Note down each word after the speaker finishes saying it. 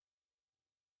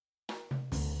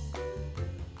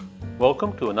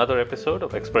Welcome to another episode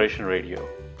of Exploration Radio.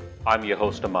 I'm your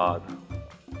host Ahmad.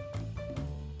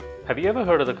 Have you ever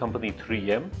heard of the company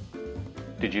 3M?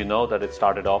 Did you know that it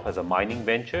started off as a mining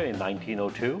venture in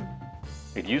 1902?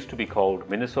 It used to be called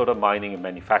Minnesota Mining and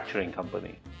Manufacturing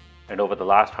Company, and over the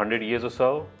last 100 years or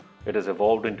so, it has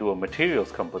evolved into a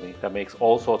materials company that makes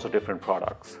all sorts of different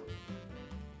products.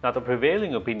 Now, the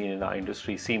prevailing opinion in our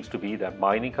industry seems to be that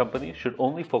mining companies should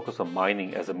only focus on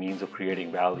mining as a means of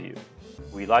creating value.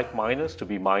 We like miners to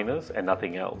be miners and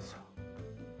nothing else.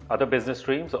 Other business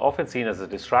streams are often seen as a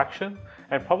distraction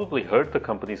and probably hurt the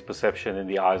company's perception in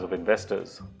the eyes of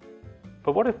investors.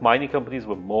 But what if mining companies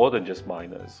were more than just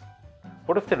miners?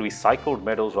 What if they recycled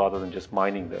metals rather than just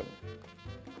mining them?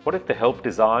 What if they helped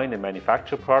design and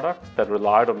manufacture products that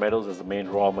relied on metals as the main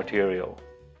raw material?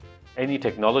 Any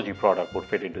technology product would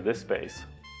fit into this space.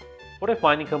 What if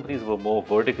mining companies were more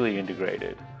vertically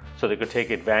integrated, so they could take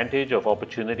advantage of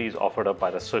opportunities offered up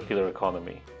by the circular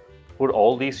economy? Would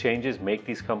all these changes make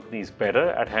these companies better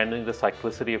at handling the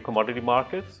cyclicity of commodity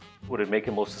markets? Would it make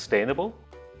it more sustainable?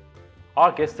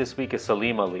 Our guest this week is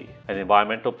Salim Ali, an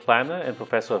environmental planner and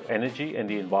professor of energy and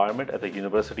the environment at the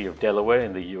University of Delaware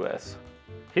in the US.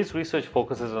 His research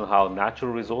focuses on how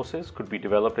natural resources could be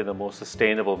developed in a more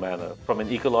sustainable manner from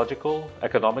an ecological,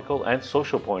 economical, and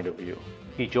social point of view.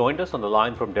 He joined us on the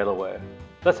line from Delaware.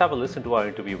 Let's have a listen to our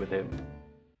interview with him.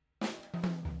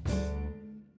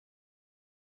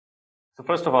 So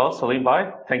first of all, Salim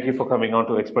Bhai, thank you for coming on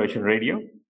to Exploration Radio.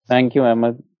 Thank you,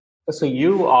 Ahmed. So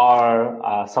you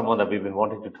are someone that we've been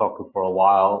wanting to talk to for a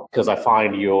while because I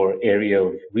find your area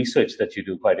of research that you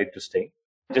do quite interesting.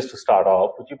 Just to start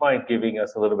off, would you mind giving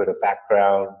us a little bit of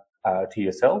background to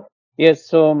yourself? Yes,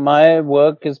 so my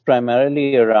work is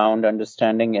primarily around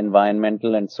understanding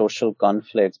environmental and social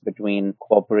conflicts between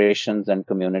corporations and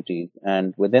communities.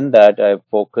 And within that, I've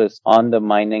focused on the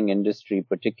mining industry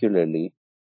particularly.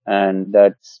 And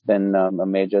that's been a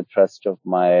major thrust of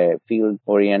my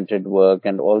field-oriented work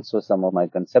and also some of my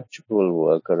conceptual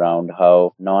work around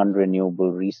how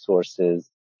non-renewable resources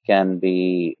can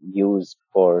be used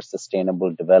for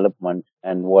sustainable development,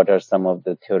 and what are some of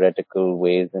the theoretical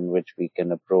ways in which we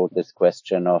can approach this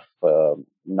question of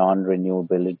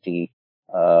non-renewability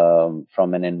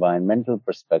from an environmental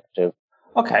perspective.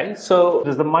 Okay, so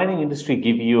does the mining industry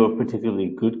give you a particularly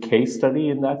good case study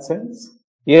in that sense?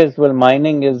 Yes, well,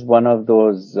 mining is one of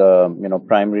those,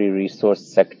 primary resource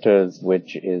sectors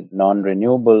which is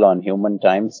non-renewable on human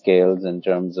timescales in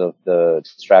terms of the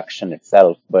extraction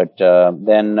itself. But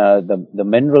then the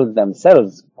minerals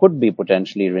themselves could be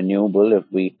potentially renewable if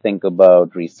we think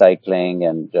about recycling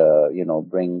and,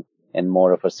 bring in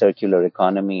more of a circular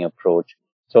economy approach.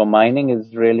 So mining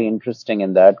is really interesting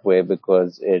in that way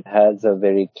because it has a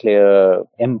very clear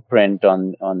imprint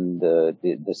on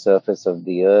the surface of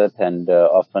the earth, and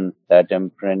often that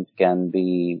imprint can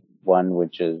be one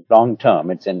which is long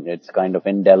term. It's kind of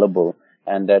indelible.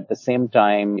 And at the same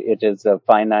time, it is a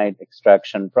finite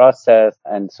extraction process.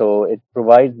 And so it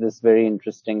provides this very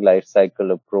interesting life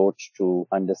cycle approach to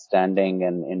understanding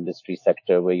an industry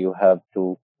sector where you have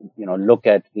to look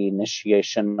at the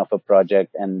initiation of a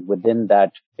project, and within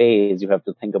that phase, you have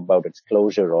to think about its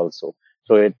closure also.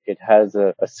 So it has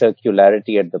a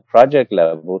circularity at the project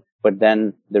level, but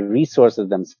then the resources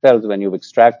themselves, when you've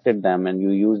extracted them and you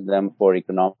use them for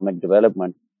economic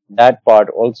development, that part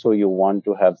also you want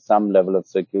to have some level of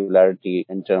circularity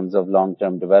in terms of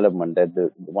long-term development,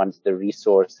 that once the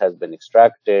resource has been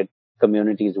extracted,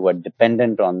 communities who are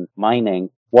dependent on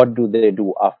mining, what do they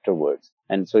do afterwards?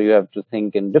 And so you have to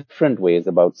think in different ways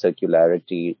about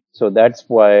circularity. So that's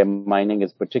why mining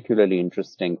is particularly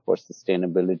interesting for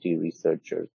sustainability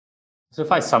researchers. So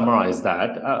if I summarize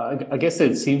that, I guess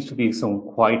it seems to be some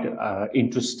quite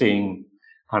interesting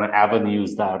kind of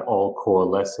avenues that all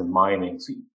coalesce in mining.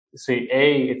 So say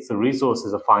it's the resource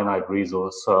is a finite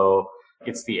resource. So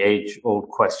it's the age-old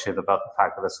question about the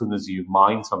fact that as soon as you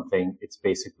mine something, it's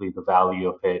basically the value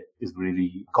of it is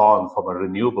really gone from a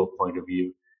renewable point of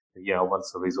view,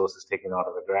 once the resource is taken out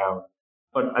of the ground.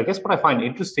 But I guess what I find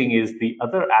interesting is the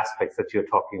other aspects that you're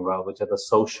talking about, which are the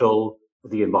social,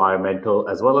 the environmental,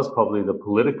 as well as probably the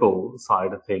political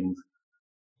side of things.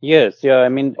 Yes, yeah. I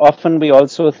mean, often we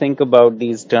also think about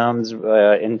these terms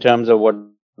in terms of what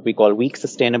we call weak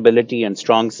sustainability and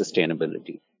strong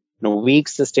sustainability. Weak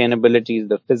sustainability is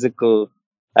the physical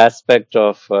aspect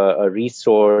of a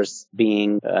resource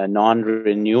being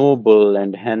non-renewable,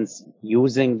 and hence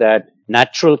using that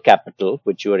natural capital,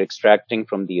 which you are extracting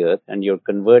from the earth, and you're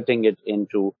converting it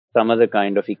into some other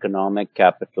kind of economic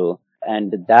capital.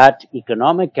 And that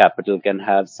economic capital can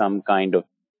have some kind of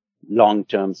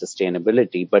long-term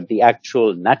sustainability, but the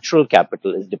actual natural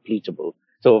capital is depletable.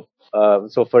 So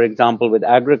So, for example, with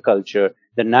agriculture,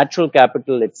 the natural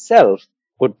capital itself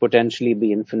could potentially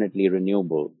be infinitely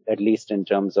renewable, at least in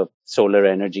terms of solar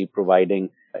energy providing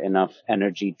enough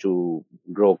energy to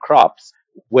grow crops.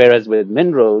 Whereas with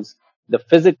minerals, the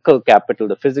physical capital,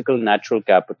 the physical natural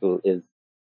capital is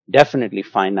definitely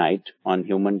finite on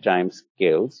human time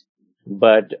scales,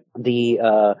 but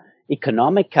the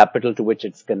economic capital to which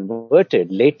it's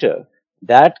converted later,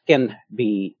 that can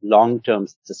be long-term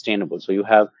sustainable. So you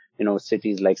have,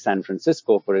 cities like San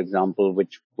Francisco, for example,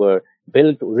 which were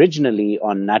built originally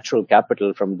on natural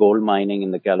capital from gold mining in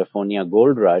the California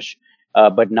gold rush,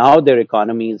 but now their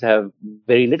economies have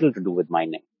very little to do with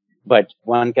mining. But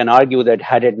one can argue that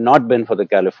had it not been for the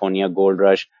California gold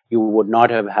rush, you would not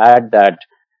have had that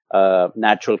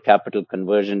natural capital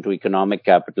conversion to economic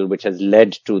capital, which has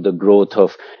led to the growth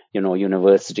of,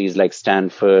 universities like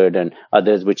Stanford and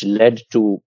others, which led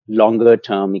to longer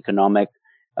term economic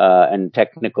and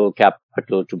technical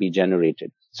capital to be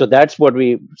generated. So that's what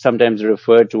we sometimes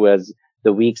refer to as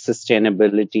the weak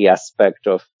sustainability aspect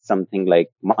of something like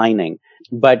mining.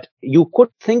 But you could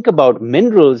think about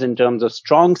minerals in terms of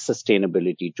strong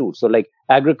sustainability too. So like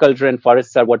agriculture and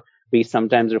forests are what we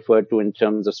sometimes refer to in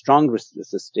terms of strong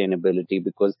sustainability,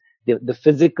 because the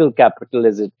physical capital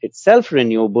is itself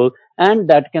renewable, and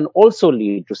that can also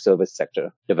lead to service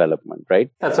sector development,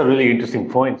 right? That's a really interesting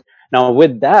point. Now,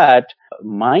 with that,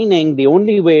 mining, the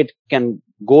only way it can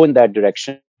go in that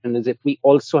direction is if we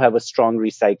also have a strong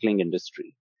recycling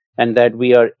industry, and that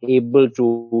we are able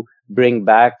to bring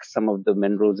back some of the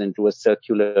minerals into a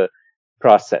circular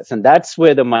process. And that's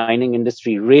where the mining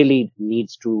industry really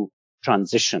needs to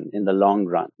transition in the long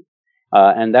run.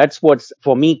 And that's what's,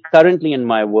 for me currently in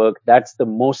my work, that's the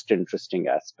most interesting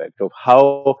aspect of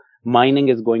how mining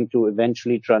is going to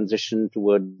eventually transition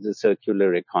towards the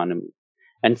circular economy.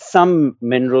 And some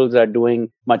minerals are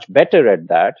doing much better at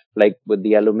that. Like with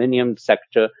the aluminum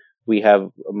sector, we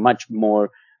have a much more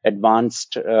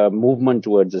advanced movement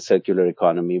towards the circular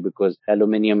economy, because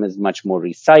aluminum is much more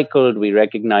recycled. We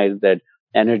recognize that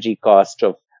energy cost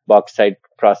of bauxite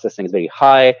processing is very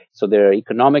high. So there are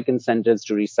economic incentives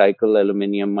to recycle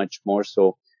aluminum much more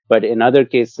so. But in other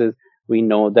cases, we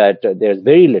know that there's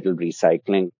very little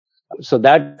recycling. So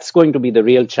that's going to be the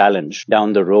real challenge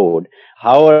down the road.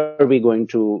 How are we going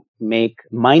to make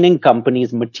mining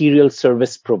companies material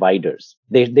service providers?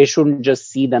 They shouldn't just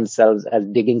see themselves as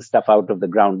digging stuff out of the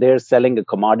ground. They're selling a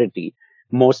commodity.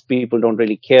 Most people don't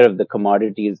really care if the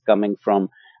commodity is coming from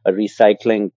a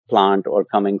recycling plant or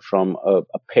coming from a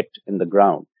pit in the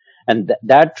ground. And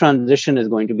that transition is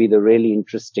going to be the really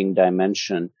interesting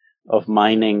dimension of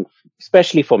mining,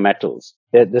 especially for metals.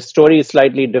 The story is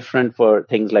slightly different for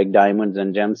things like diamonds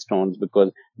and gemstones,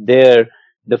 because there,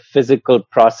 the physical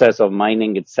process of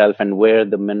mining itself and where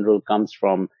the mineral comes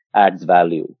from adds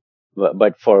value.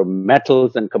 But for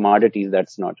metals and commodities,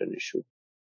 that's not an issue.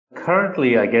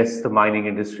 Currently, I guess the mining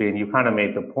industry, and you kind of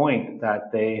made the point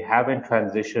that they haven't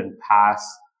transitioned past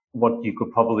what you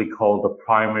could probably call the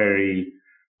primary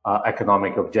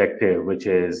economic objective, which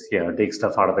is, dig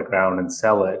stuff out of the ground and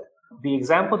sell it. The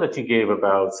example that you gave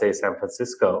about, say, San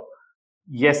Francisco,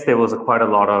 yes, there was quite a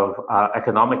lot of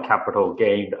economic capital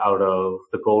gained out of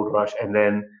the gold rush, and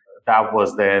then that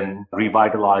was then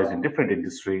revitalized in different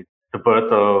industries. The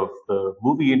birth of the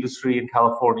movie industry in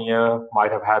California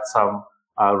might have had some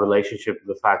relationship to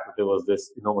the fact that there was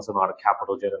this enormous amount of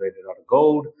capital generated out of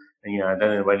gold, and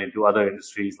then it went into other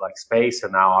industries like space,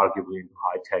 and now arguably into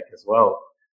high tech as well.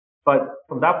 But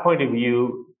from that point of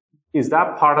view, is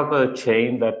that part of the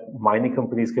chain that mining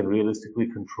companies can realistically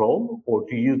control? Or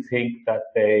do you think that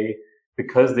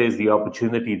because there's the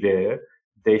opportunity there,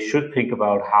 they should think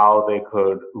about how they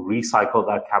could recycle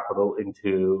that capital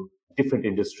into different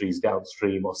industries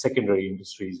downstream or secondary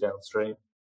industries downstream?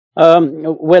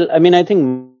 Well, I mean, I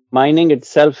think mining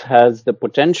itself has the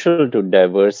potential to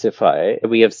diversify.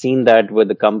 We have seen that with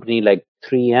a company like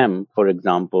 3M, for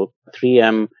example.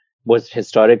 3M was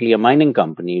historically a mining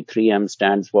company. 3M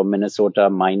stands for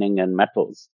Minnesota Mining and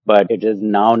Metals, but it is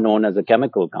now known as a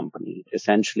chemical company.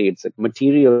 Essentially, it's a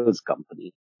materials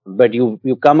company. But you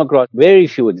come across very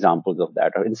few examples of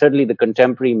that. And certainly the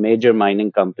contemporary major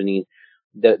mining companies,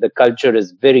 the culture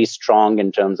is very strong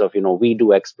in terms of, we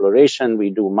do exploration,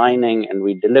 we do mining, and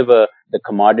we deliver the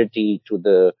commodity to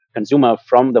the consumer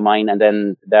from the mine, and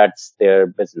then that's their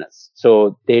business.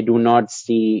 So they do not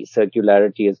see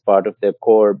circularity as part of their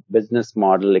core business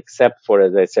model, except for,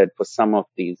 as I said, for some of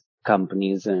these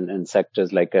companies and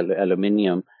sectors like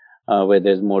aluminium, where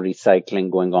there's more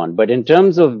recycling going on. But in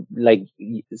terms of like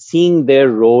seeing their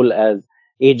role as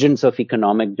agents of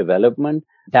economic development,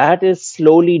 that is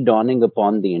slowly dawning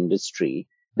upon the industry,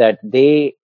 that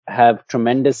they have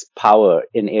tremendous power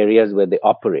in areas where they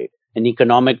operate. In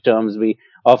economic terms, we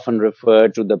often refer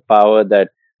to the power that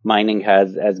mining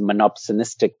has as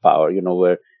monopsonistic power,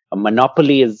 where a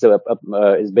monopoly is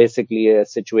basically a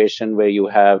situation where you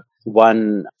have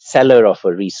one seller of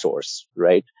a resource,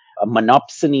 right? A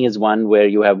monopsony is one where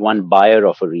you have one buyer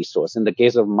of a resource. In the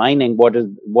case of mining,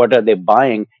 what are they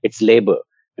buying? It's labor.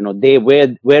 They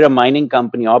where a mining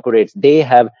company operates, they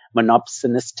have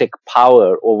monopsonistic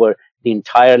power over the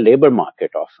entire labor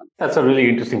market often. That's a really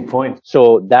interesting point.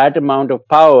 So that amount of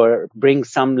power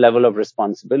brings some level of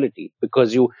responsibility,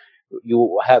 because you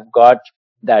have got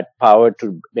that power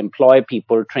to employ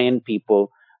people, train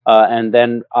people, and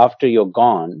then after you're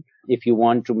gone, if you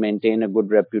want to maintain a good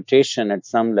reputation at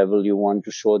some level, you want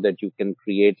to show that you can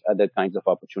create other kinds of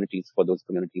opportunities for those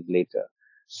communities later.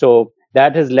 So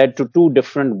that has led to two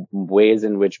different ways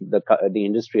in which the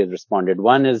industry has responded.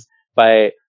 One is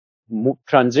by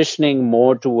transitioning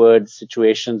more towards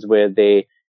situations where they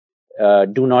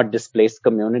do not displace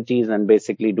communities and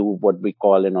basically do what we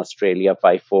call in Australia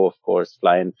FIFO, of course,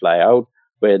 fly in, fly out,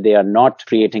 where they are not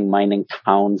creating mining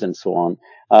towns and so on.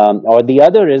 Or the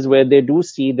other is where they do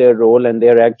see their role and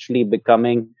they're actually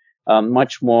becoming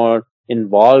much more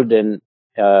involved in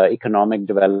economic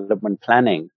development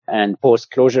planning and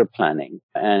post-closure planning.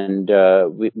 And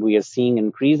we are seeing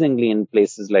increasingly in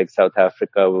places like South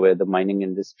Africa, where the mining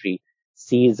industry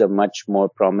sees a much more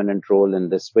prominent role in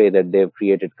this way, that they've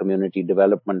created community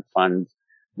development funds,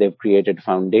 they've created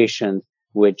foundations,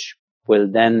 which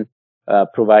will then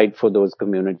provide for those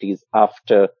communities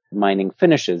after mining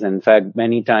finishes. In fact,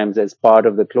 many times as part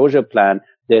of the closure plan,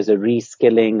 there's a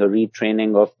reskilling, a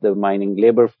retraining of the mining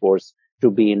labor force to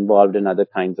be involved in other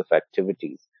kinds of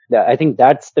activities. I think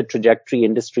that's the trajectory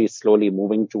industry is slowly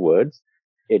moving towards.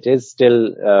 It is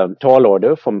still tall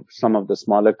order from some of the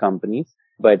smaller companies,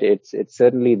 but it's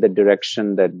certainly the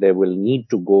direction that they will need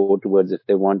to go towards if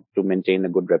they want to maintain a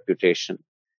good reputation.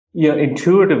 Yeah,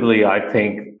 intuitively, I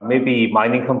think maybe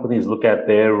mining companies look at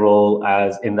their role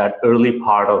as in that early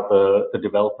part of the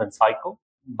development cycle.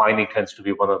 Mining tends to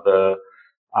be one of the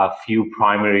few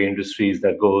primary industries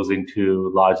that goes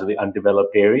into largely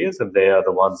undeveloped areas, and they are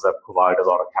the ones that provide a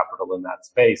lot of capital in that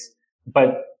space.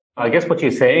 But I guess what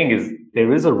you're saying is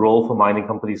there is a role for mining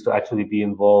companies to actually be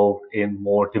involved in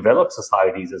more developed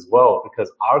societies as well, because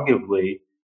arguably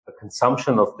the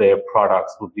consumption of their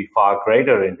products would be far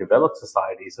greater in developed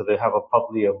societies. So they have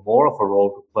probably more of a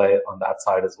role to play on that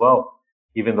side as well,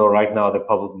 even though right now they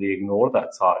probably ignore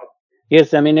that side.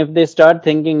 Yes, I mean, if they start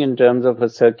thinking in terms of a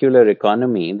circular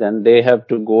economy, then they have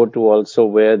to go to also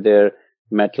where their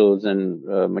metals and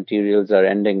materials are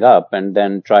ending up, and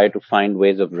then try to find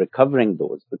ways of recovering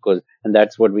those, and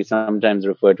that's what we sometimes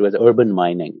refer to as urban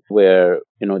mining, where,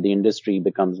 the industry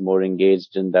becomes more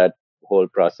engaged in that whole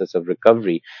process of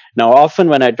recovery. Now, often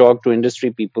when I talk to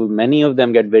industry people, many of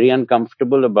them get very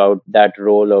uncomfortable about that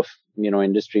role of,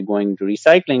 industry going to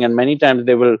recycling. And many times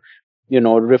they will,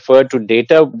 refer to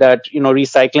data that,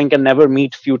 recycling can never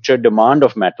meet future demand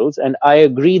of metals. And I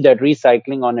agree that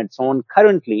recycling on its own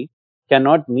currently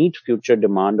cannot meet future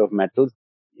demand of metals.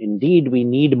 Indeed, we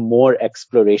need more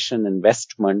exploration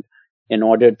investment in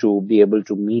order to be able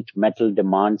to meet metal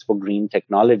demands for green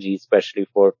technology, especially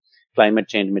for climate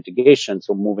change mitigation.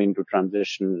 So moving to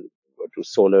transition to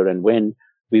solar and wind,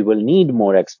 we will need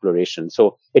more exploration.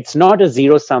 So it's not a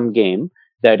zero-sum game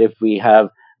that if we have,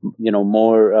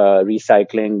 more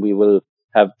recycling, we will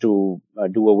have to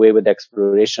do away with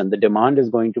exploration. The demand is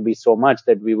going to be so much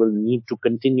that we will need to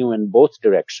continue in both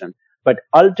directions. But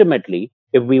ultimately,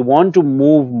 if we want to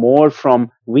move more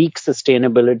from weak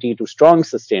sustainability to strong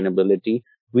sustainability,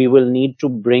 we will need to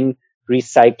bring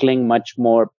recycling much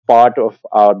more part of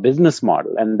our business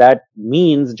model. And that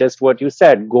means just what you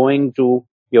said, going to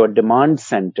your demand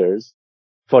centers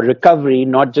for recovery,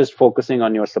 not just focusing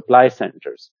on your supply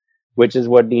centers, which is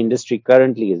what the industry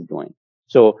currently is doing.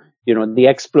 So, the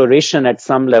exploration at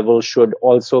some level should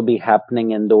also be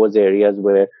happening in those areas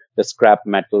where the scrap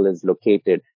metal is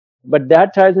located. But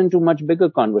that ties into much bigger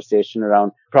conversation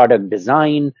around product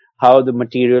design, how the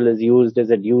material is used. Is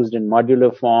it used in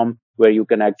modular form, where you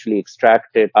can actually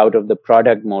extract it out of the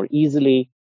product more easily?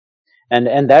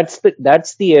 And that's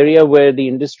the area where the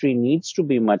industry needs to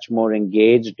be much more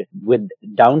engaged with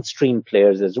downstream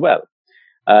players as well.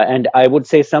 And I would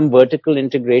say some vertical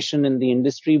integration in the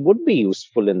industry would be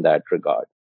useful in that regard,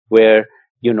 where,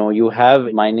 you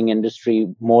have mining industry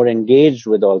more engaged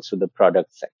with also the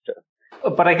product sector.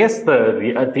 But I guess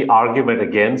the argument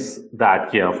against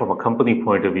that, from a company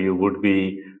point of view, would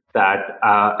be that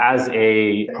as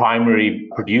a primary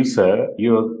producer,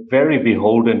 you're very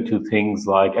beholden to things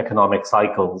like economic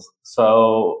cycles.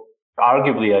 So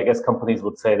Arguably, I guess companies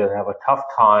would say that they have a tough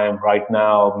time right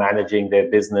now managing their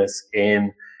business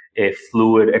in a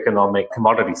fluid economic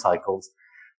commodity cycles.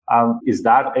 Is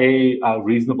that a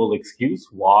reasonable excuse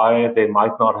why they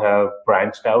might not have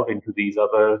branched out into these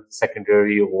other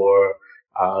secondary or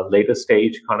later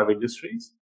stage kind of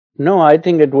industries? No, I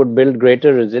think it would build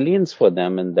greater resilience for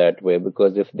them in that way,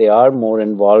 because if they are more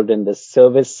involved in the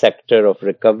service sector of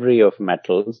recovery of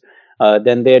metals,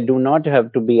 then they do not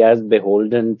have to be as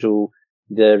beholden to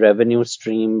the revenue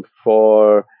stream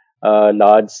for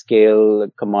large scale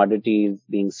commodities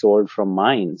being sold from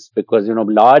mines, because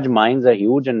large mines are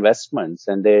huge investments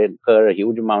and they incur a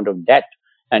huge amount of debt.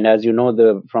 And as you know,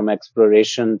 the from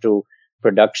exploration to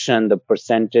production, the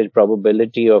percentage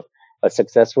probability of a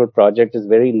successful project is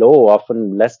very low,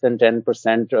 often less than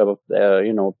 10% of,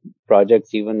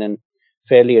 projects even in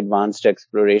fairly advanced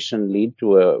exploration lead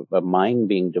to a mine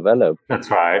being developed. That's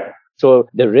right. So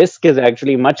the risk is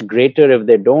actually much greater if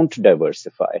they don't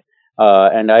diversify.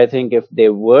 And I think if they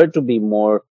were to be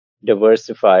more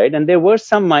diversified, and there were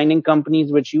some mining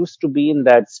companies which used to be in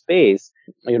that space,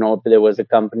 there was a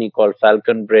company called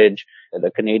Falconbridge, the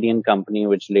Canadian company,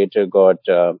 which later got,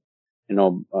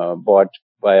 bought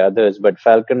by others. But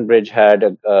Falconbridge had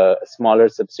a smaller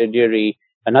subsidiary,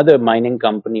 another mining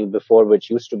company before,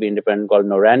 which used to be independent, called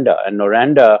Noranda. And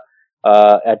Noranda,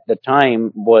 at the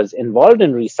time, was involved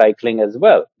in recycling as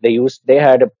well. They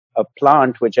had a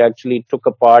plant which actually took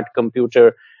apart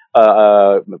computer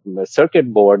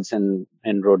circuit boards in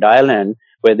Rhode Island,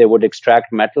 where they would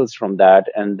extract metals from that,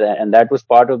 and that was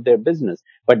part of their business.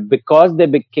 But because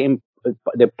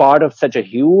they're part of such a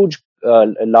huge,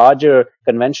 larger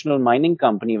conventional mining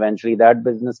company, eventually that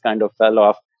business kind of fell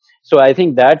off. So I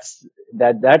think that's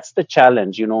the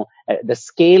challenge. The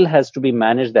scale has to be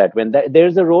managed that when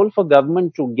there's a role for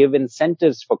government to give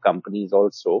incentives for companies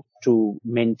also to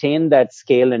maintain that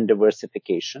scale and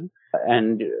diversification,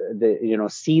 and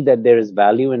see that there is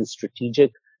value in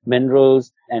strategic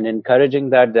minerals and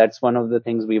encouraging that. That's one of the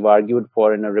things we've argued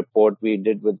for in a report we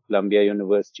did with Columbia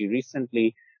University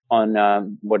recently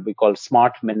on what we call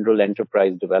smart mineral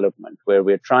enterprise development, where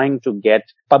we're trying to get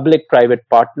public-private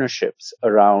partnerships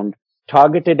around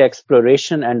targeted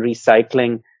exploration and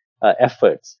recycling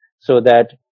efforts, so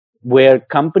that where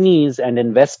companies and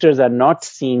investors are not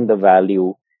seeing the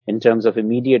value in terms of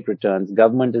immediate returns,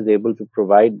 government is able to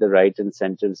provide the right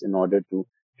incentives in order to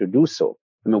do so.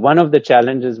 I mean, one of the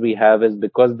challenges we have is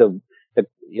because the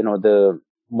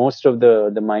most of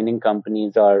the mining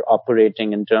companies are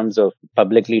operating in terms of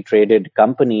publicly traded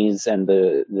companies, and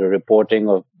the reporting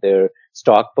of their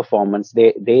stock performance,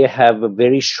 they have a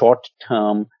very short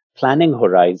term planning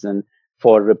horizon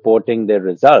for reporting their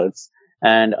results.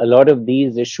 And a lot of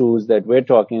these issues that we're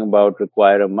talking about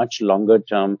require a much longer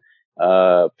term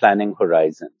planning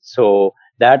horizon. So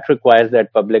that requires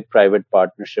that public-private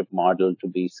partnership model to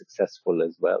be successful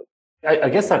as well. I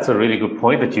guess that's a really good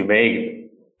point that you made.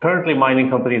 Currently, mining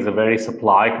companies are very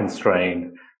supply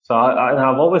constrained. So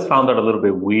I've always found that a little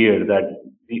bit weird, that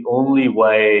the only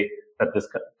way that this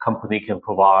company can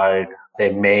provide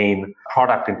their main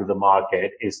product into the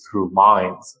market is through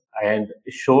mines. And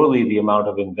surely the amount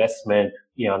of investment,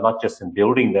 not just in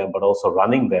building them, but also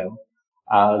running them,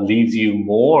 leaves you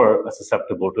more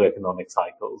susceptible to economic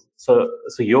cycles. So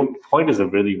your point is a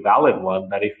really valid one,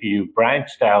 that if you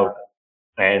branched out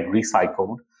and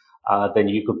recycled, then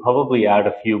you could probably add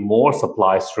a few more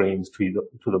supply streams to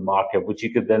the market, which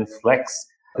you could then flex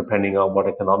depending on what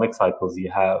economic cycles you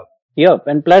have. Yeah,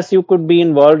 and plus you could be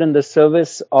involved in the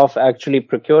service of actually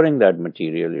procuring that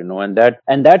material,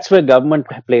 and that's where government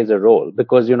plays a role,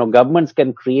 because governments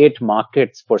can create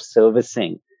markets for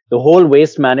servicing. The whole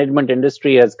waste management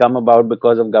industry has come about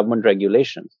because of government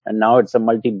regulations, and now it's a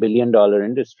multi-billion-dollar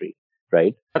industry,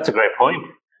 right? That's a great point.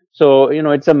 So,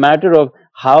 it's a matter of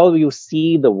how you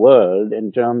see the world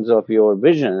in terms of your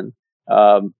vision.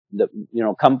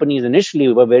 Companies initially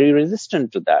were very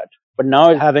resistant to that. But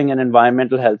now having an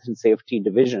environmental health and safety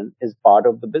division is part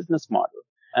of the business model.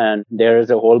 And there is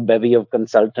a whole bevy of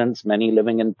consultants, many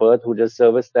living in Perth, who just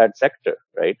service that sector,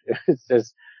 right? It's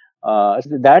just,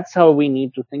 that's how we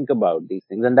need to think about these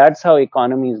things. And that's how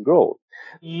economies grow.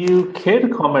 You care to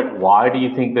comment, why do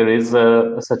you think there is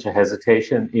such a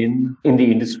hesitation in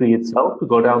the industry itself to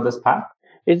go down this path?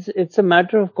 It's a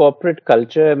matter of corporate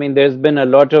culture. I mean, there's a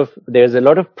lot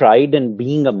of pride in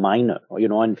being a miner,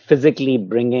 and physically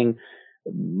bringing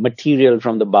material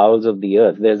from the bowels of the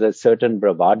earth. There's a certain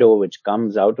bravado which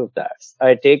comes out of that.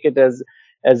 I take it as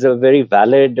a very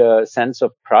valid sense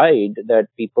of pride that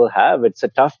people have. It's a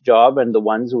tough job, and the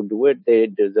ones who do it, they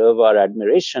deserve our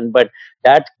admiration. But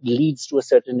that leads to a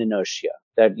certain inertia.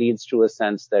 That leads to a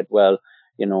sense that, well,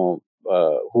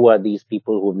 who are these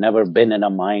people who've never been in a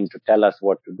mine to tell us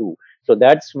what to do? So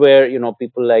that's where,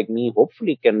 people like me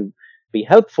hopefully can be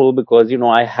helpful, because,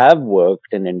 I have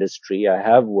worked in industry, I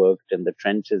have worked in the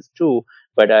trenches too,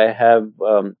 but I have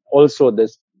also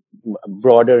this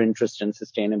broader interest in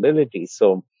sustainability.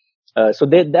 So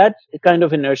that kind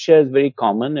of inertia is very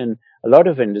common in a lot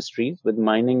of industries. With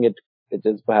mining, it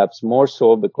is perhaps more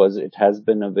so because it has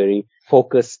been a very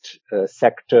focused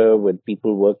sector with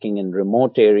people working in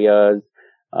remote areas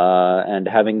and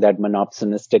having that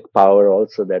monopsonistic power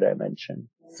also that I mentioned.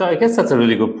 So I guess that's a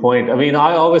really good point. I mean,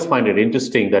 I always find it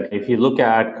interesting that if you look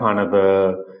at kind of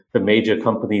the major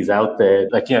companies out there,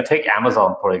 like, take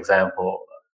Amazon, for example,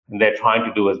 and they're trying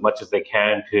to do as much as they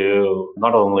can to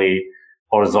not only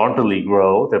horizontally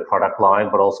grow their product line,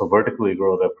 but also vertically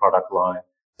grow their product line.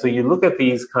 So you look at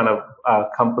these kind of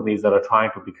companies that are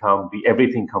trying to become the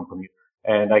everything company.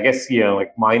 And I guess,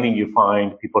 like mining, you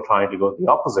find people trying to go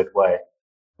the opposite way,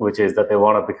 which is that they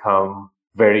want to become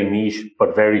very niche,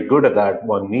 but very good at that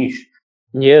one niche.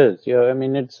 Yes, yeah. I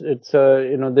mean, it's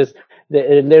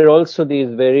there are also these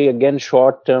very, again,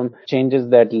 short-term changes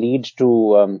that lead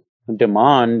to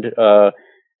demand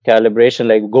calibration.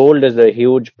 Like gold is a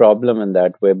huge problem in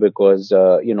that way, because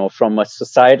from a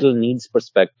societal needs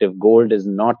perspective, gold is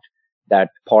not that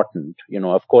important.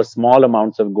 Of course, small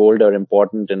amounts of gold are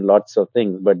important in lots of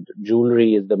things, but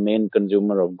jewelry is the main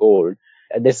consumer of gold.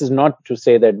 This is not to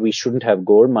say that we shouldn't have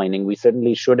gold mining. We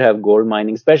certainly should have gold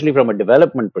mining, especially from a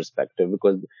development perspective,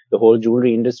 because the whole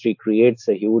jewelry industry creates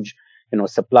a huge,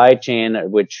 supply chain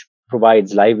which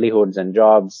provides livelihoods and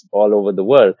jobs all over the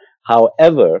world.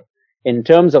 However, in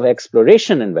terms of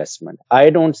exploration investment, I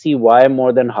don't see why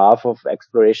more than half of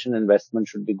exploration investment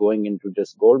should be going into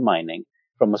just gold mining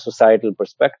from a societal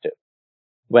perspective,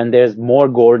 when there's more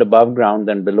gold above ground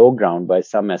than below ground by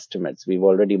some estimates. We've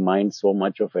already mined so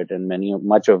much of it, and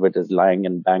much of it is lying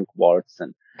in bank vaults.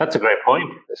 And that's a great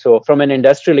point. So from an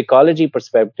industrial ecology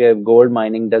perspective, gold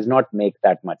mining does not make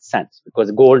that much sense,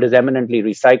 because gold is eminently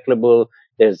recyclable.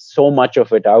 There's so much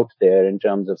of it out there in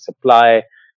terms of supply,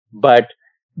 but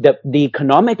the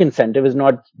economic incentive is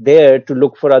not there to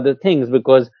look for other things,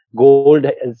 because gold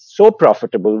is so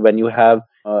profitable when you have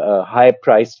a high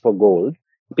price for gold.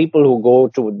 People who go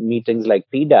to meetings like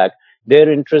PDAC,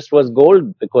 their interest was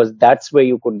gold, because that's where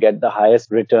you could get the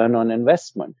highest return on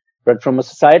investment. But from a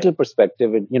societal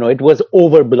perspective, it was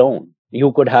overblown.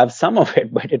 You could have some of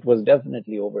it, but it was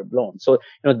definitely overblown. So,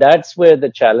 that's where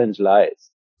the challenge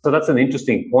lies. So that's an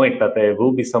interesting point, that there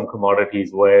will be some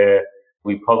commodities where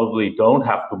we probably don't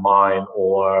have to mine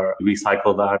or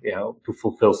recycle that, to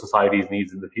fulfill society's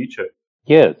needs in the future.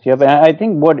 Yes. Yeah. But I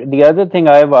think the other thing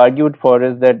I've argued for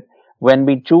is that when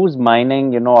we choose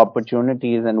mining,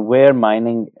 opportunities and where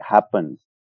mining happens,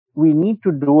 we need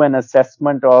to do an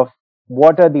assessment of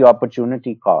what are the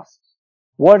opportunity costs?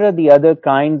 What are the other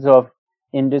kinds of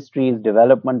industries,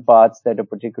 development paths that a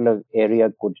particular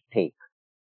area could take?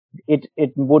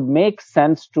 It would make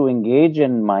sense to engage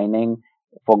in mining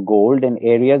for gold in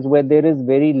areas where there is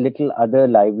very little other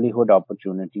livelihood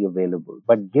opportunity available.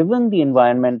 But given the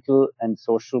environmental and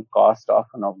social cost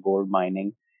often of gold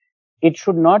mining, it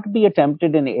should not be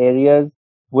attempted in areas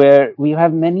where we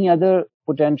have many other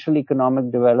potential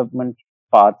economic development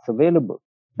paths available.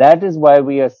 That is why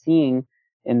we are seeing,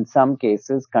 in some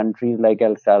cases, countries like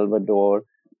El Salvador,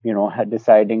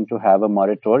 deciding to have a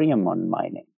moratorium on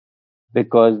mining,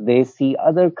 because they see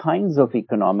other kinds of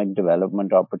economic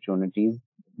development opportunities.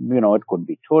 It could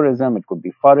be tourism, it could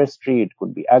be forestry, it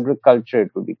could be agriculture,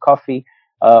 it could be coffee,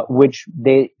 which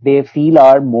they feel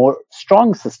are more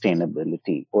strong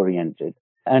sustainability oriented.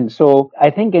 And so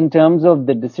I think in terms of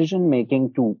the decision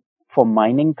making for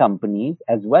mining companies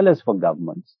as well as for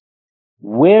governments,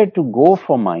 where to go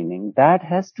for mining, that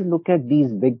has to look at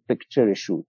these big picture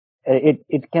issues.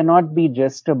 It cannot be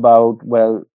just about,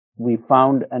 well, we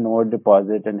found an ore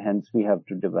deposit and hence we have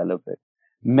to develop it.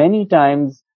 Many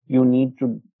times you need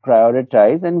to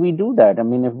prioritize, and we do that. I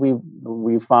mean, if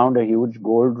we found a huge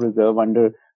gold reserve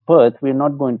under Perth, we're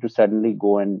not going to suddenly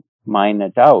go and mine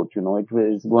it out. It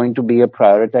is going to be a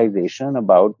prioritization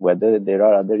about whether there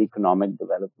are other economic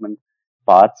development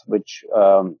paths which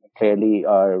clearly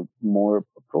are more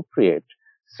appropriate.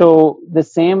 So the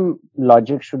same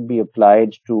logic should be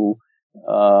applied to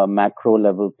macro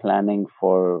level planning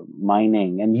for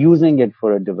mining and using it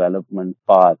for a development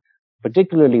path,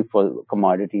 particularly for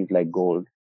commodities like gold.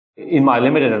 In my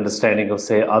limited understanding of,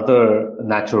 say, other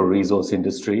natural resource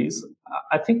industries,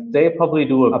 I think they probably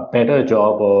do a better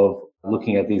job of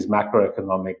looking at these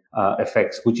macroeconomic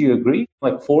effects. Would you agree?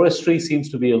 Like forestry seems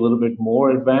to be a little bit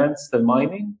more advanced than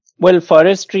mining. Well,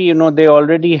 forestry, they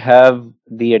already have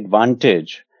the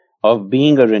advantage of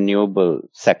being a renewable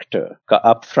sector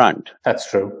upfront. That's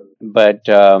true. But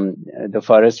the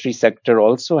forestry sector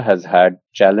also has had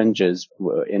challenges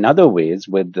in other ways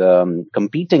with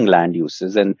competing land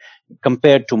uses. And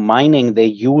compared to mining, they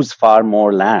use far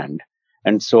more land.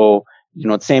 And so,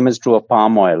 same is true of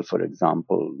palm oil, for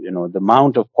example. The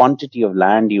amount of quantity of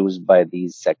land used by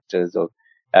these sectors of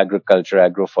agriculture,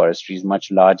 agroforestry is much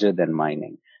larger than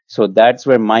mining. So that's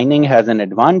where mining has an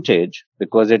advantage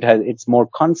because it's more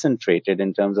concentrated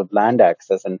in terms of land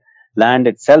access, and land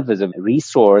itself is a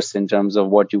resource in terms of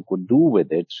what you could do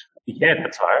with it. Yeah,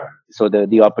 that's right. So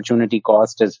the opportunity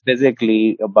cost is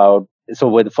physically about, so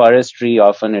with forestry,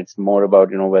 often it's more about,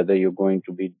 whether you're going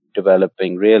to be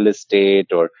developing real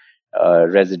estate or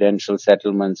residential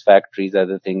settlements, factories,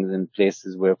 other things in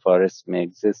places where forests may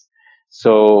exist.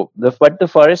 So but the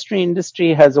forestry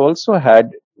industry has also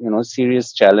had,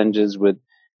 serious challenges with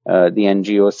the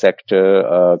NGO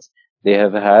sector. They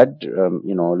have had, a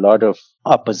lot of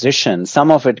opposition. Some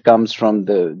of it comes from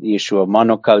the issue of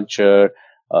monoculture,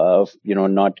 of,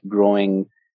 not growing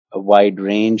a wide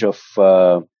range of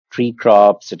tree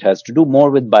crops. It has to do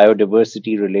more with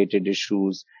biodiversity related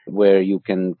issues where you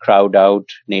can crowd out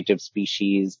native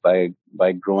species by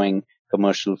growing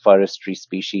commercial forestry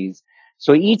species.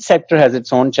 So each sector has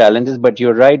its own challenges, but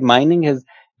you're right, mining has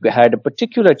had a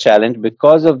particular challenge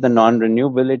because of the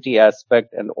non-renewability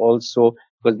aspect, and also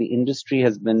because the industry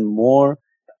has been more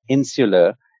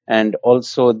insular, and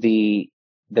also the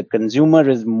consumer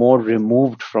is more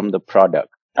removed from the product.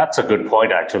 That's a good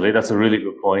point, actually. That's a really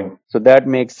good point. So that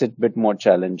makes it a bit more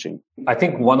challenging. I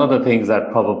think one of the things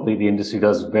that probably the industry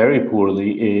does very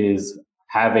poorly is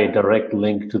have a direct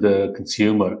link to the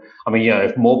consumer. I mean,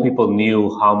 if more people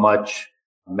knew how much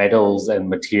metals and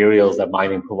materials that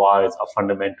mining provides are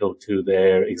fundamental to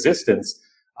their existence,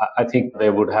 I think they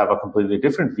would have a completely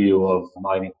different view of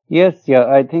mining. Yes,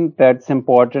 I think that's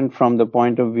important from the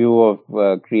point of view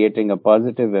of creating a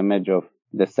positive image of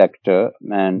the sector,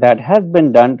 and that has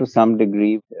been done to some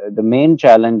degree. The main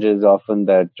challenge is often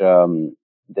that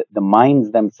the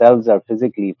mines themselves are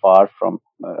physically far from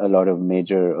a lot of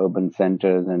major urban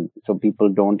centers, and so people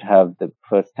don't have the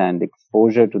first-hand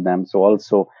exposure to them. So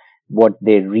also what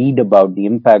they read about the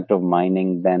impact of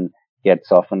mining then gets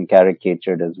often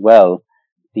caricatured as well.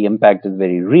 The impact is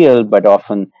very real, but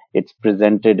often it's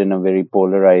presented in a very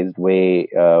polarized way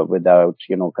without,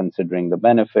 considering the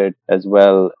benefit as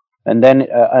well. And then,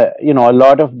 a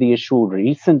lot of the issue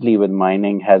recently with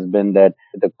mining has been that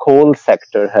the coal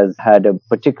sector has had a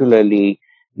particularly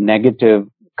negative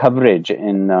coverage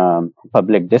in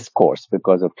public discourse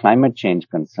because of climate change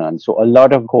concerns. So a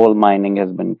lot of coal mining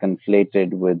has been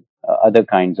conflated with other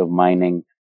kinds of mining,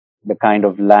 the kind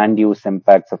of land use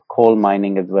impacts of coal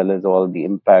mining, as well as all the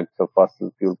impacts of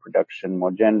fossil fuel production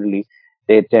more generally.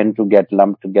 They tend to get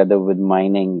lumped together with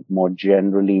mining more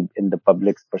generally in the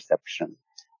public's perception.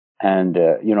 And,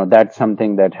 that's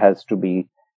something that has to be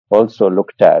also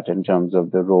looked at in terms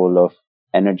of the role of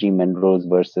energy minerals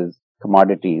versus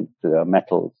commodities,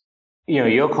 metals.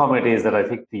 Your comment is that I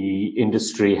think the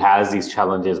industry has these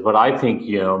challenges, but I think,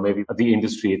 maybe the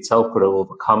industry itself could have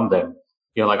overcome them.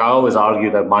 I always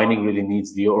argue that mining really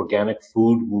needs the organic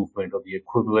food movement or the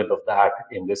equivalent of that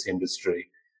in this industry.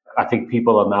 I think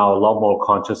people are now a lot more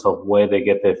conscious of where they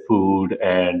get their food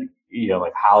and,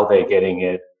 how they're getting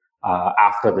it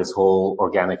after this whole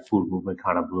organic food movement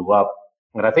kind of blew up.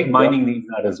 And I think mining needs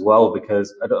that as well,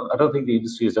 because I don't think the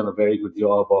industry has done a very good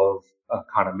job of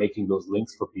kind of making those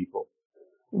links for people.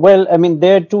 Well, I mean,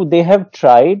 there too, they have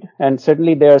tried, and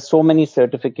certainly there are so many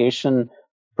certification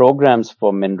programs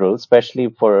for minerals, especially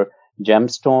for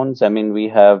gemstones. I mean, we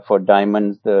have for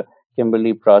diamonds, the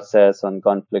Kimberley process on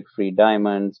conflict-free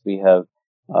diamonds. We have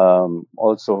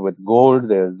also with gold,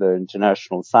 there's the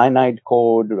International Cyanide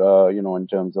Code, in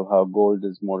terms of how gold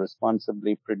is more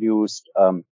responsibly produced.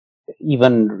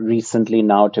 Even recently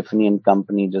now, Tiffany and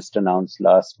Company just announced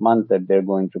last month that they're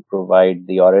going to provide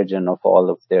the origin of all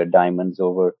of their diamonds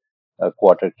over a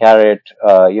quarter carat,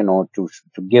 to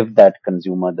give that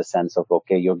consumer the sense of,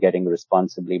 okay, you're getting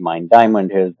responsibly mined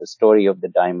diamond. Here's the story of the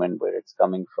diamond, where it's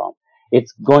coming from.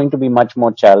 It's going to be much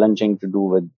more challenging to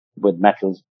do with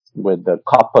metals. With the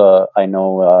copper, I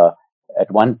know at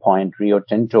one point Rio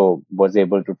Tinto was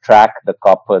able to track the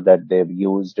copper that they've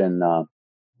used in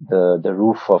the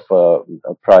roof of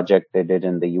a project they did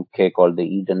in the UK called the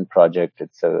Eden Project.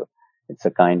 It's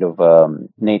a kind of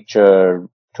nature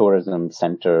tourism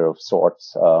center of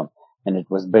sorts, and it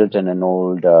was built in an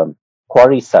old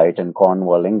quarry site in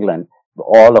Cornwall, England.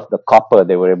 All of the copper,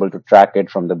 they were able to track it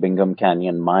from the Bingham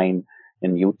Canyon mine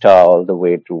in Utah all the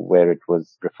way to where it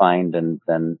was refined and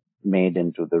then made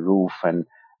into the roof. And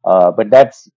but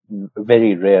that's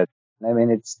very rare. I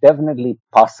mean, it's definitely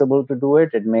possible to do it.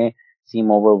 It may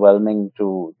seem overwhelming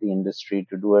to the industry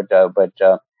to do it, but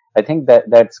I think that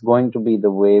that's going to be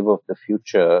the wave of the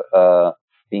future.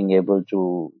 Being able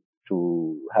to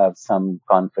have some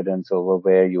confidence over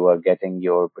where you are getting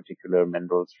your particular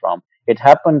minerals from. It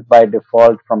happened by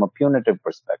default from a punitive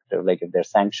perspective, like if there's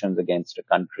sanctions against a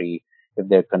country, if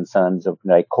there are concerns of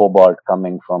like cobalt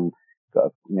coming from,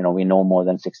 we know more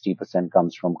than 60%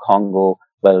 comes from Congo.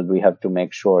 Well, we have to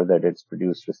make sure that it's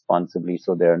produced responsibly,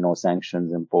 so there are no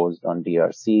sanctions imposed on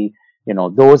DRC.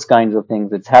 Those kinds of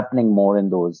things. It's happening more in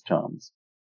those terms.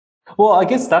 Well, I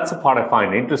guess that's the part I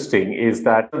find interesting is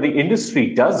that the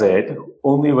industry does it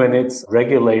only when it's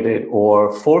regulated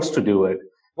or forced to do it.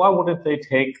 Why wouldn't they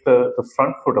take the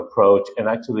front foot approach and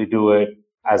actually do it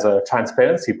as a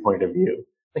transparency point of view?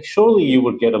 Like, surely you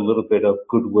would get a little bit of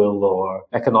goodwill or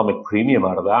economic premium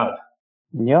out of that.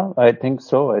 Yeah, I think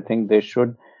so. I think they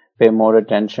should pay more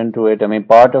attention to it. I mean,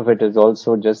 part of it is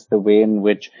also just the way in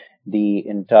which the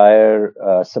entire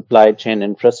supply chain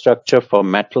infrastructure for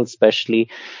metal, especially,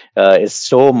 is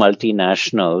so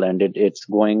multinational, and it's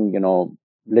going,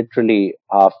 literally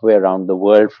halfway around the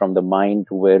world from the mine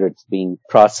to where it's being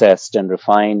processed and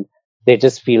refined. They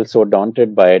just feel so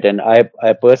daunted by it. And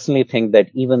I personally think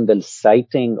that even the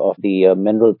siting of the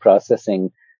mineral processing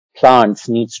plants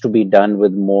needs to be done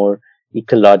with more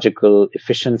ecological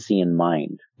efficiency in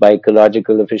mind. By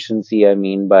ecological efficiency, I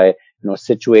mean by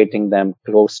situating them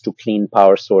close to clean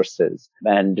power sources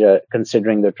and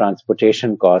considering the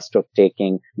transportation cost of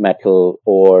taking metal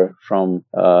ore from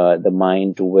the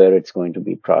mine to where it's going to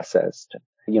be processed.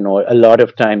 A lot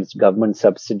of times government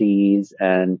subsidies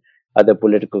and other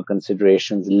political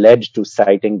considerations led to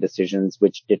siting decisions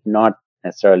which did not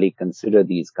necessarily consider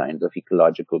these kinds of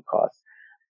ecological costs.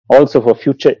 Also, for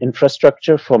future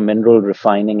infrastructure for mineral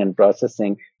refining and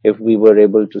processing, if we were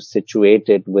able to situate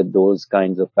it with those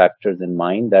kinds of factors in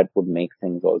mind, that would make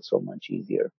things also much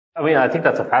easier. I mean, I think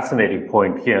that's a fascinating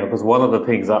point here because one of the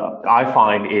things I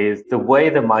find is the way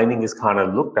the mining is kind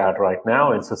of looked at right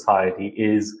now in society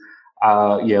is,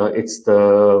 it's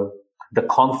the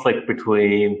conflict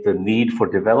between the need for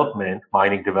development,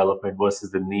 mining development,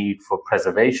 versus the need for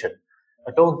preservation.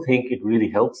 I don't think it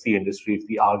really helps the industry if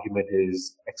the argument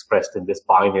is expressed in this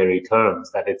binary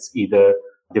terms, that it's either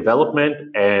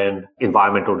development and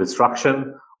environmental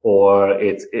destruction or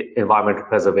it's environmental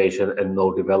preservation and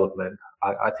no development.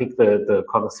 I think the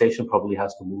conversation probably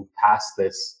has to move past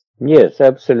this. Yes,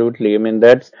 absolutely. I mean,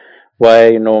 that's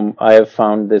why, I have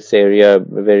found this area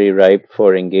very ripe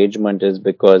for engagement is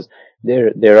because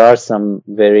there are some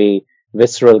very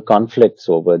visceral conflicts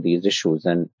over these issues.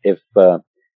 And if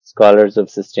scholars of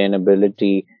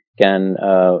sustainability can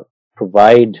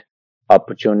provide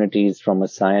opportunities from a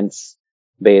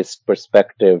science-based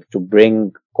perspective to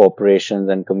bring corporations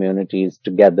and communities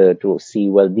together to see,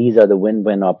 well, these are the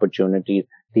win-win opportunities.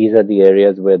 These are the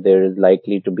areas where there is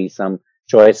likely to be some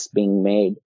choice being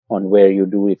made on where you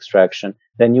do extraction.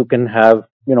 Then you can have,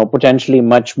 potentially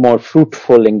much more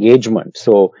fruitful engagement.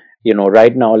 So,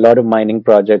 right now, a lot of mining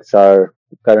projects are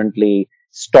currently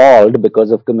stalled because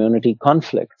of community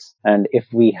conflicts. And if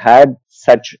we had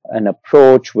such an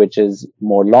approach, which is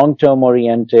more long-term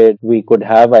oriented, we could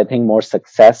have, I think, more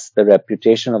success. The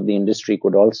reputation of the industry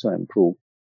could also improve.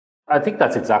 I think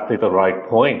that's exactly the right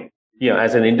point.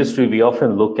 As an industry, we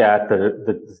often look at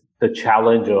the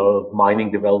challenge of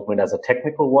mining development as a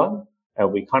technical one,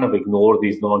 and we kind of ignore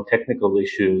these non-technical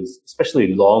issues,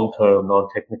 especially long-term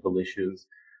non-technical issues.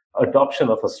 Adoption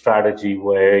of a strategy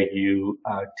where you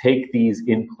take these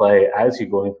in play as you're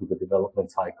going through the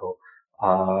development cycle,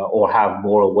 or have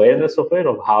more awareness of it,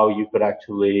 of how you could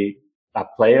actually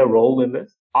play a role in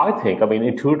this. I think,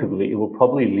 intuitively, it will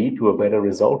probably lead to a better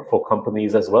result for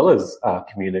companies as well as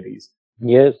communities.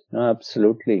 Yes,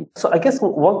 absolutely. So I guess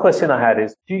one question I had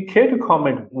is, do you care to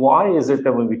comment, why is it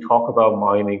that when we talk about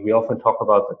mining, we often talk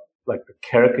about the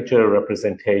caricature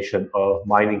representation of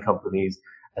mining companies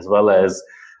as well as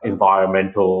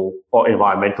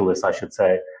environmentalists, I should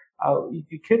say.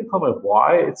 You care to comment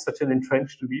why it's such an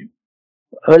entrenched view?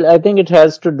 Well, I think it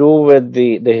has to do with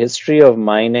the history of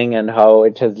mining and how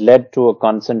it has led to a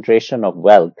concentration of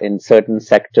wealth in certain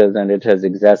sectors, and it has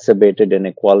exacerbated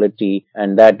inequality,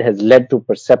 and that has led to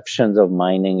perceptions of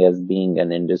mining as being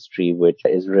an industry which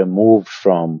is removed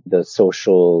from the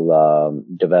social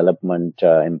development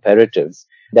imperatives.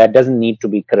 That doesn't need to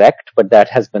be correct, but that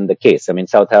has been the case.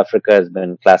 South Africa has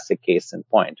been classic case in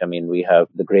point. We have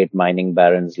the great mining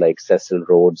barons like Cecil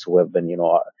Rhodes, who have been,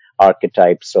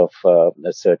 archetypes of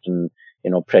a certain,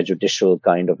 prejudicial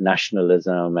kind of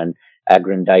nationalism. And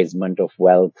aggrandizement of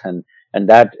wealth. And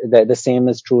that the same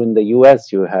is true in the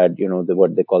US. You had,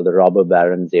 what they call the robber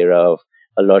barons era of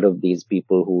a lot of these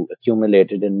people who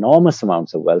accumulated enormous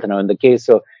amounts of wealth. Now,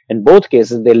 in both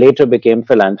cases, they later became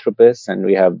philanthropists, and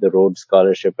we have the Rhodes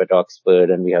Scholarship at Oxford,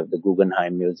 and we have the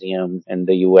Guggenheim Museum in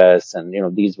the US. And,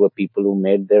 these were people who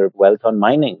made their wealth on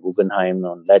mining, Guggenheim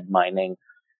on lead mining,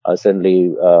 certainly,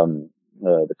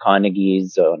 the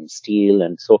Carnegies on steel.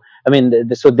 And so,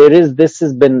 this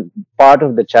has been part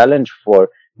of the challenge for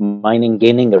mining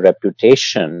gaining a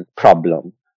reputation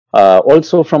problem.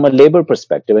 Also from a labor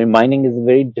perspective, mining is a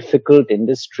very difficult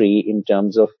industry in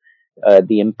terms of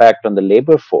the impact on the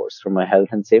labor force from a health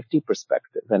and safety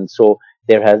perspective. And so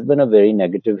there has been a very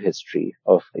negative history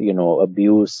of,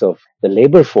 abuse of the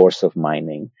labor force of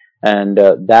mining. And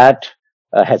that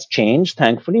has changed,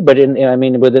 thankfully. But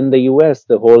within the US,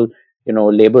 the whole,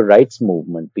 labor rights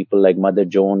movement, people like Mother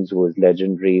Jones, who was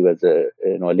legendary, was a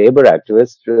labor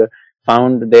activist,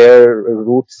 found their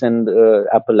roots in the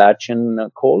Appalachian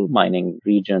coal mining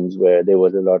regions, where there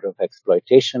was a lot of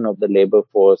exploitation of the labor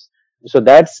force. So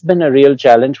that's been a real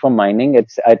challenge for mining.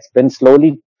 It's been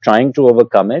slowly trying to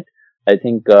overcome it. I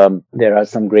think there are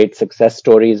some great success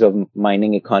stories of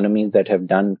mining economies that have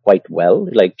done quite well,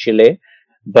 like Chile.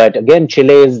 But again,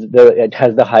 Chile it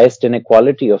has the highest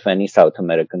inequality of any South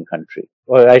American country.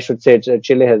 Or I should say,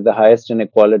 Chile has the highest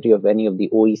inequality of any of the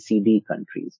OECD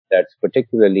countries. That's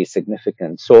particularly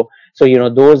significant. So,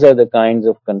 those are the kinds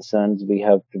of concerns we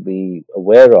have to be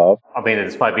aware of. I mean,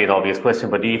 this might be an obvious question,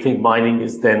 but do you think mining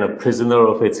is then a prisoner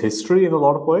of its history in a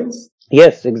lot of ways?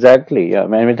 Yes, exactly. Yeah.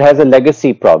 It has a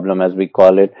legacy problem, as we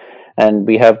call it. And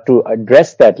we have to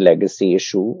address that legacy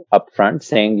issue upfront,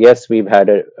 saying, yes, we've had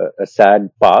a sad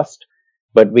past,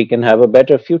 but we can have a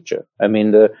better future.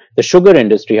 The sugar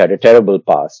industry had a terrible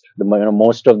past.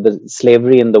 Most of the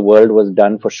slavery in the world was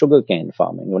done for sugarcane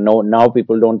farming. Now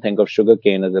people don't think of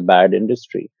sugarcane as a bad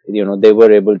industry. They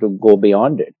were able to go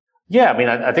beyond it. Yeah,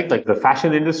 I think like the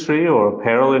fashion industry or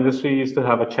apparel industry used to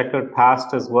have a checkered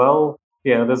past as well.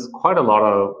 Yeah, there's quite a lot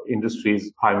of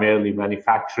industries, primarily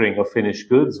manufacturing of finished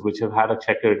goods, which have had a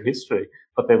checkered history,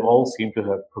 but they've all seemed to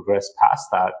have progressed past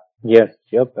that. Yes,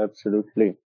 yep,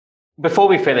 absolutely. Before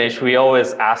we finish, we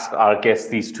always ask our guests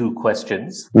these two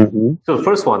questions. Mm-hmm. So the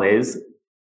first one is,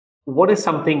 what is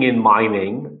something in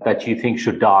mining that you think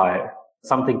should die?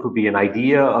 Something could be an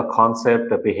idea, a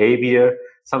concept, a behavior,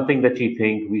 something that you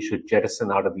think we should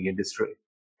jettison out of the industry.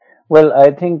 Well,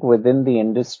 I think within the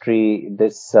industry,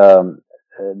 this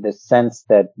sense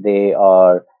that they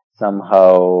are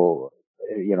somehow,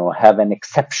 have an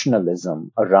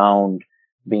exceptionalism around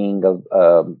being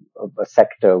a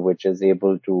sector which is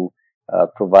able to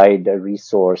provide a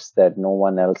resource that no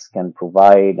one else can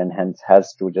provide, and hence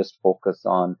has to just focus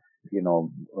on,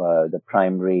 the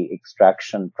primary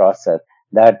extraction process.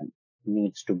 That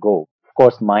needs to go. Of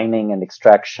course, mining and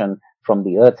extraction from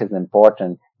the earth is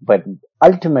important, but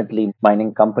ultimately,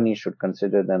 mining companies should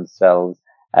consider themselves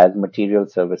as material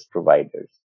service providers,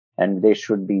 and they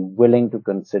should be willing to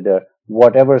consider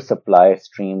whatever supply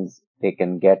streams they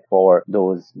can get for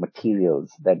those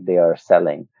materials that they are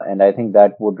selling. And I think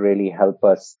that would really help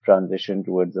us transition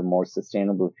towards a more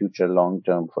sustainable future long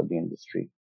term for the industry.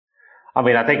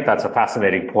 I think that's a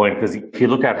fascinating point, because if you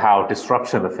look at how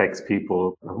disruption affects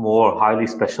people, the more highly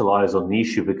specialized or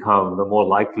niche you become, the more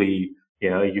likely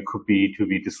you could be to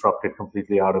be disrupted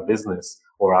completely out of business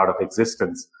or out of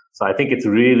existence. So I think it's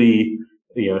really,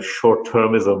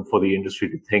 short-termism for the industry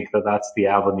to think that that's the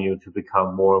avenue to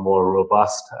become more and more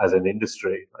robust as an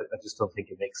industry. I just don't think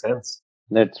it makes sense.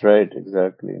 That's right,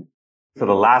 exactly. So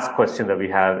the last question that we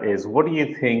have is, what do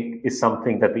you think is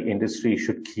something that the industry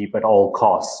should keep at all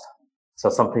costs? So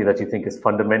something that you think is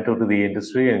fundamental to the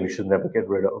industry and we should never get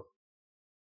rid of.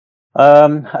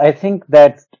 I think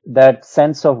that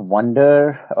sense of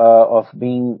wonder, of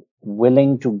being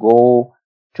willing to go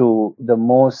to the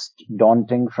most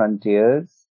daunting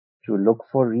frontiers to look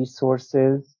for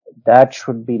resources, that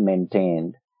should be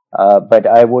maintained. But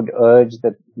I would urge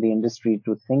that the industry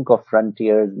to think of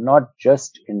frontiers not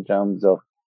just in terms of,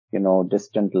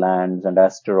 distant lands and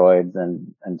asteroids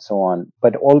and so on,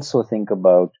 but also think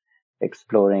about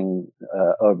exploring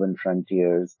urban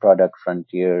frontiers, product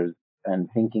frontiers, and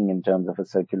thinking in terms of a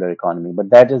circular economy. But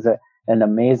that is an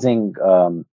amazing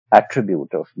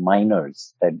attribute of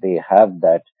miners, that they have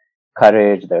that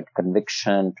courage, that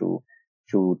conviction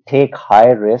to take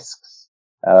high risks,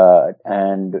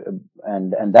 and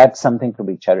that's something to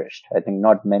be cherished. I think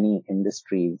not many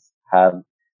industries have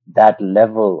that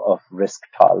level of risk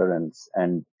tolerance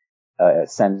and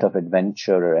sense of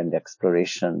adventure and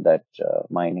exploration that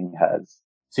mining has.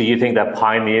 So you think that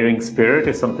pioneering spirit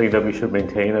is something that we should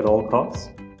maintain at all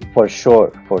costs? For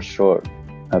sure.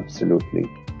 Absolutely.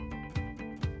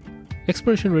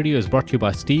 Exploration Radio is brought to you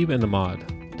by Steve and Ahmad.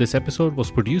 This episode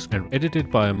was produced and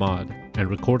edited by Ahmad and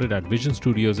recorded at Vision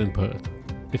Studios in Perth.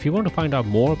 If you want to find out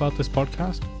more about this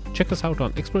podcast, check us out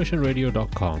on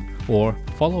explorationradio.com or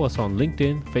follow us on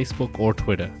LinkedIn, Facebook, or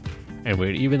Twitter. And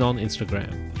we're even on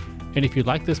Instagram. And if you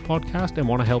like this podcast and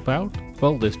want to help out,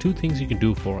 well, there's two things you can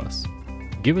do for us.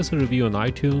 Give us a review on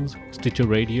iTunes, Stitcher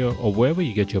Radio, or wherever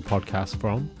you get your podcasts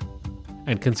from.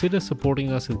 And consider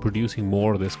supporting us in producing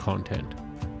more of this content.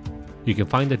 You can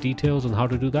find the details on how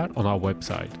to do that on our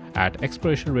website at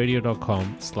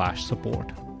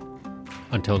explorationradio.com/support.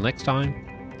 Until next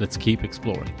time, let's keep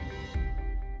exploring.